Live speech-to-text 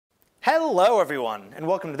Hello everyone, and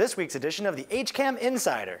welcome to this week's edition of the HCAM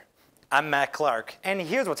Insider. I'm Matt Clark, and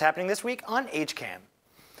here's what's happening this week on HCAM.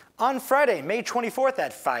 On Friday, May 24th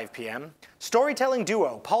at 5 p.m., storytelling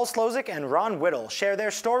duo Paul Slowik and Ron Whittle share their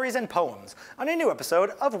stories and poems on a new episode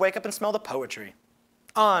of Wake Up and Smell the Poetry.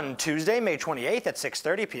 On Tuesday, May 28th at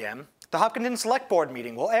 6:30 p.m., the Hopkinton Select Board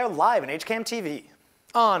meeting will air live on HCAM TV.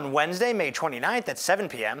 On Wednesday, May 29th at 7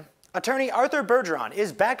 p.m., attorney Arthur Bergeron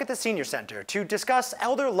is back at the Senior Center to discuss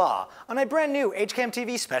elder law on a brand new HCAM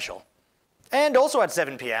TV special. And also at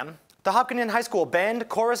 7 p.m., the Hopkinton High School Band,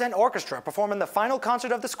 Chorus, and Orchestra perform in the final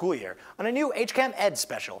concert of the school year on a new HCAM Ed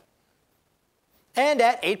special. And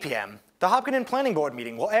at 8 p.m., the Hopkinton Planning Board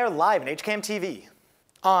meeting will air live on HCAM TV.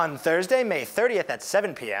 On Thursday, May 30th at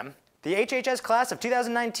 7 p.m., the HHS class of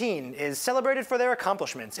 2019 is celebrated for their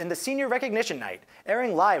accomplishments in the Senior Recognition Night,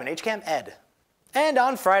 airing live on HCAM Ed. And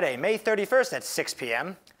on Friday, May 31st at 6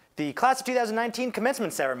 p.m., the class of 2019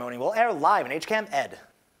 commencement ceremony will air live on HCAM Ed.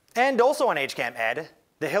 And also on HCAM Ed,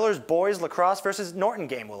 the Hillers Boys Lacrosse vs. Norton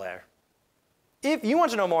game will air. If you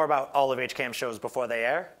want to know more about all of HCAM shows before they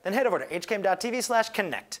air, then head over to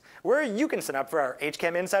hcam.tv/connect, where you can sign up for our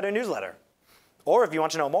HCAM Insider newsletter. Or if you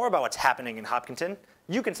want to know more about what's happening in Hopkinton,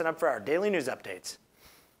 you can sign up for our daily news updates.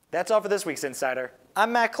 That's all for this week's Insider.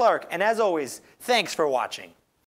 I'm Matt Clark, and as always, thanks for watching.